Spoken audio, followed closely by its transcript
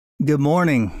Good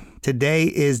morning. Today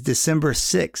is December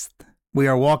 6th. We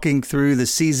are walking through the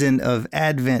season of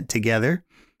Advent together.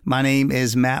 My name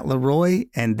is Matt Leroy,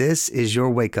 and this is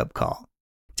your wake-up call.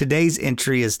 Today's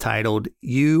entry is titled,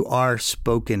 You Are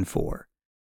Spoken For.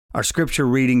 Our scripture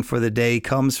reading for the day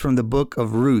comes from the book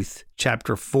of Ruth,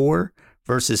 chapter 4,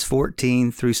 verses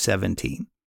 14 through 17.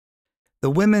 The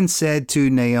women said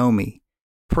to Naomi,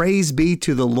 Praise be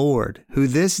to the Lord, who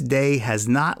this day has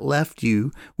not left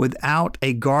you without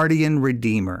a guardian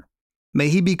redeemer. May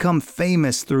he become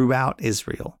famous throughout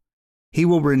Israel. He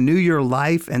will renew your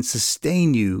life and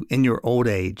sustain you in your old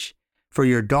age. For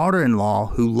your daughter-in-law,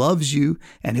 who loves you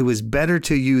and who is better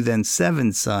to you than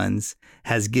 7 sons,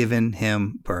 has given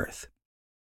him birth.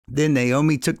 Then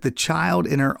Naomi took the child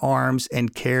in her arms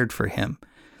and cared for him.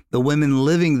 The women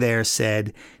living there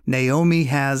said, Naomi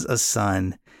has a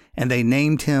son. And they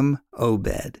named him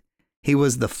Obed. He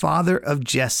was the father of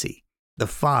Jesse, the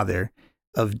father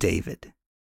of David.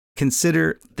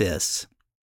 Consider this.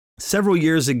 Several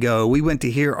years ago, we went to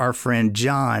hear our friend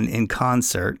John in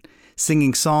concert,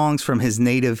 singing songs from his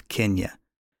native Kenya.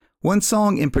 One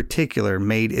song in particular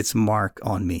made its mark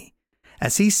on me.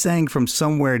 As he sang from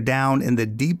somewhere down in the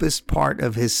deepest part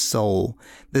of his soul,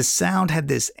 the sound had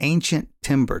this ancient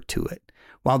timbre to it,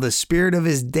 while the spirit of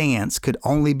his dance could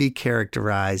only be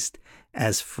characterized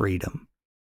as freedom.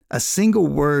 A single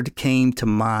word came to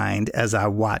mind as I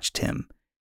watched him: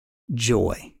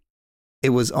 joy. It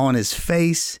was on his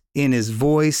face, in his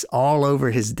voice, all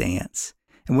over his dance.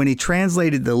 And when he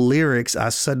translated the lyrics, I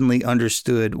suddenly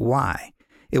understood why.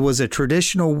 It was a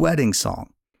traditional wedding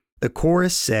song. The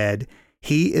chorus said,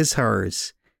 He is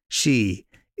hers, she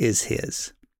is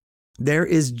his. There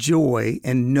is joy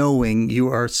in knowing you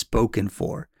are spoken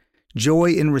for,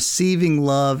 joy in receiving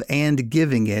love and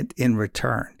giving it in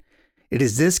return. It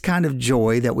is this kind of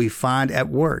joy that we find at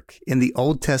work in the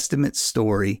Old Testament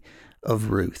story of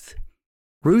Ruth.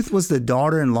 Ruth was the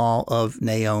daughter-in-law of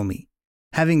Naomi.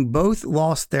 Having both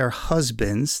lost their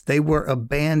husbands, they were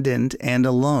abandoned and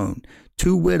alone,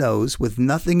 2 widows with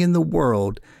nothing in the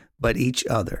world but each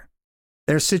other.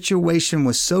 Their situation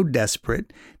was so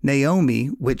desperate, Naomi,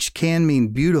 which can mean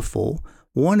beautiful,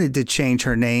 wanted to change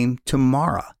her name to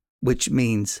Mara, which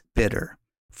means bitter.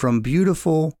 From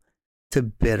beautiful to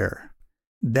bitter.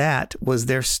 That was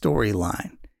their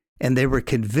storyline, and they were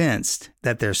convinced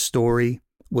that their story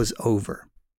was over.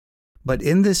 But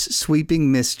in this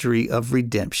sweeping mystery of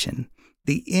redemption,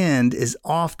 the end is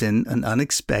often an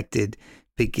unexpected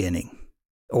beginning.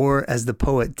 Or as the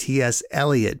poet T.S.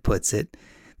 Eliot puts it,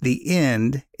 the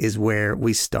end is where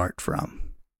we start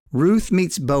from. Ruth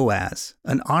meets Boaz,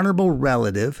 an honorable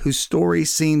relative whose story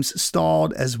seems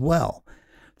stalled as well.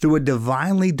 Through a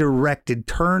divinely directed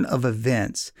turn of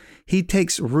events, he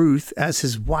takes Ruth as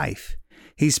his wife.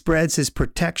 He spreads his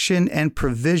protection and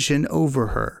provision over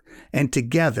her, and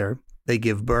together they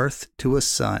give birth to a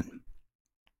son.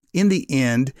 In the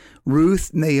end, Ruth,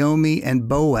 Naomi, and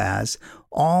Boaz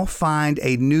all find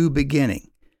a new beginning.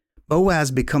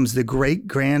 Boaz becomes the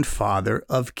great-grandfather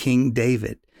of King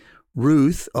David.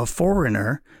 Ruth, a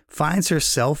foreigner, finds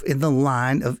herself in the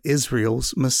line of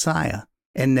Israel's Messiah.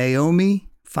 And Naomi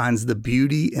finds the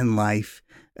beauty in life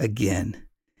again.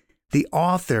 The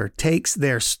author takes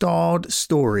their stalled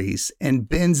stories and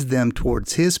bends them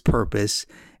towards his purpose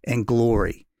and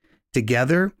glory.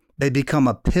 Together, they become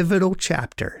a pivotal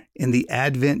chapter in the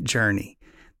Advent journey,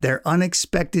 their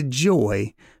unexpected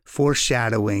joy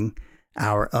foreshadowing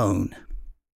our own.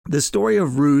 The story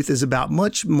of Ruth is about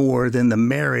much more than the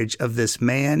marriage of this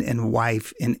man and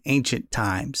wife in ancient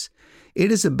times. It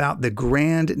is about the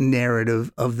grand narrative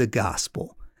of the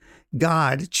gospel.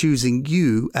 God choosing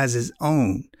you as his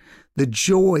own. The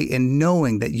joy in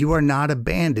knowing that you are not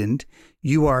abandoned,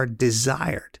 you are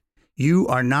desired. You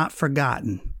are not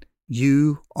forgotten.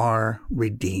 You are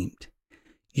redeemed.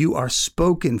 You are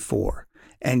spoken for,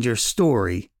 and your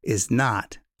story is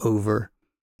not over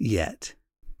yet.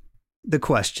 The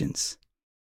questions.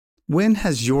 When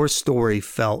has your story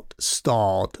felt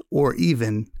stalled or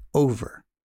even over?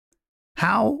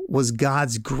 How was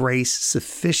God's grace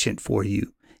sufficient for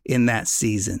you in that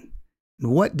season?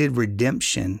 And what did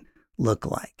redemption look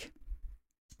like?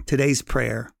 Today's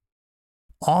prayer.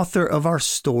 Author of our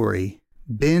story,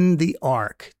 bend the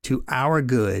arc to our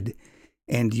good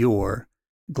and your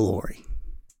glory.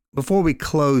 Before we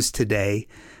close today,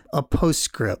 a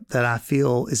postscript that I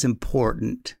feel is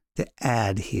important to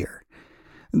add here.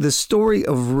 The story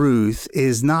of Ruth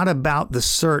is not about the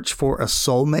search for a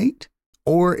soulmate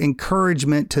or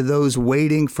encouragement to those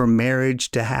waiting for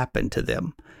marriage to happen to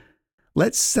them.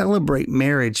 Let's celebrate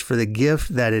marriage for the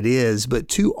gift that it is, but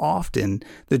too often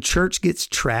the church gets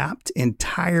trapped in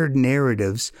tired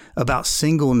narratives about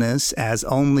singleness as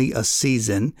only a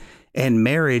season and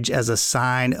marriage as a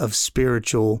sign of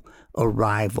spiritual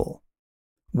arrival.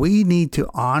 We need to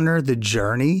honor the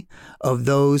journey of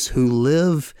those who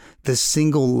live the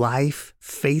single life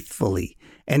faithfully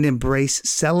and embrace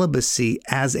celibacy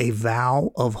as a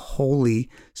vow of holy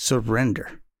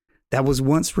surrender that was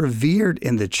once revered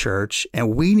in the church,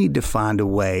 and we need to find a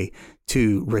way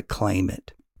to reclaim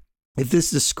it. If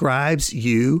this describes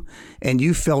you and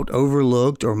you felt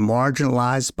overlooked or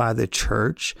marginalized by the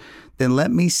church, then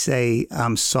let me say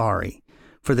I'm sorry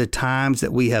for the times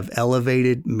that we have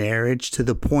elevated marriage to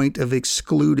the point of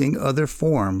excluding other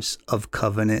forms of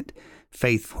covenant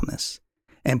faithfulness.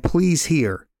 And please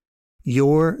hear,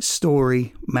 your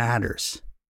story matters,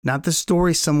 not the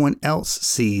story someone else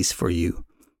sees for you,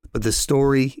 but the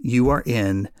story you are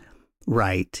in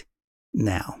right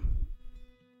now.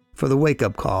 For the Wake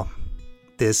Up Call,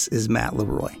 this is Matt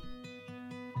Leroy.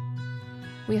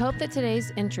 We hope that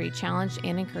today's entry challenged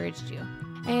and encouraged you.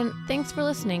 And thanks for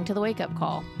listening to the Wake Up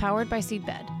Call, powered by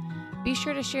Seedbed. Be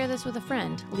sure to share this with a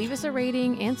friend, leave us a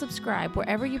rating, and subscribe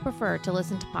wherever you prefer to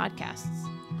listen to podcasts.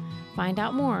 Find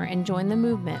out more and join the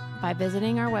movement by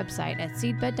visiting our website at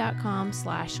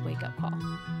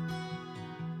seedbed.com/wakeupcall.